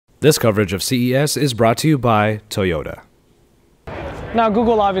This coverage of CES is brought to you by Toyota. Now,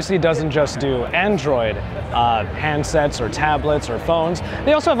 Google obviously doesn't just do Android handsets or tablets or phones.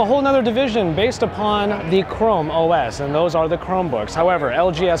 They also have a whole other division based upon the Chrome OS, and those are the Chromebooks. However,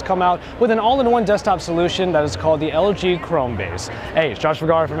 LG has come out with an all-in-one desktop solution that is called the LG Chromebase. Hey, it's Josh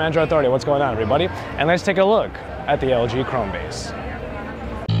Vergara from Android Authority. What's going on, everybody? And let's take a look at the LG Chromebase.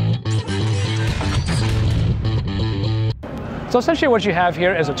 So essentially what you have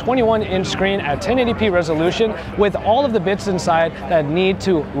here is a 21-inch screen at 1080p resolution with all of the bits inside that need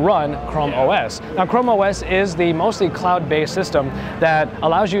to run Chrome OS. Now, Chrome OS is the mostly cloud-based system that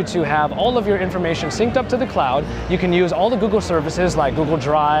allows you to have all of your information synced up to the cloud. You can use all the Google services like Google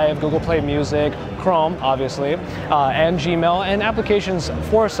Drive, Google Play Music, Chrome, obviously, and Gmail, and applications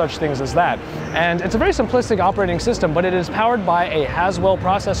for such things as that. And it's a very simplistic operating system, but it is powered by a Haswell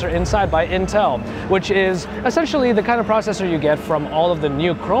processor inside by Intel, which is essentially the kind of processor you get from all of the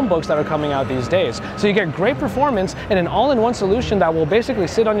new Chromebooks that are coming out these days. So you get great performance and an all-in-one solution that will basically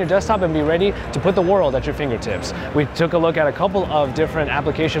sit on your desktop and be ready to put the world at your fingertips. We took a look at a couple of different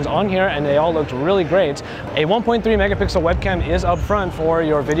applications on here and they all looked really great. A 1.3 megapixel webcam is up front for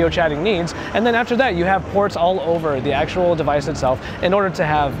your video chatting needs, and then after that you have ports all over the actual device itself in order to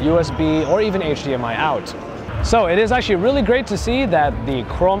have USB or even HDMI out. So it is actually really great to see that the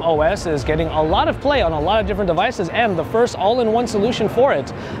Chrome OS is getting a lot of play on a lot of different devices, and the first all-in-one solution for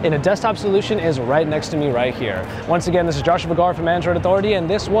it in a desktop solution is right next to me right here. Once again, this is Josh Vergara from Android Authority, and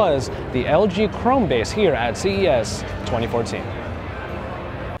this was the LG Chromebase here at CES 2014.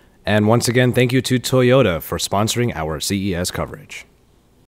 And once again, thank you to Toyota for sponsoring our CES coverage.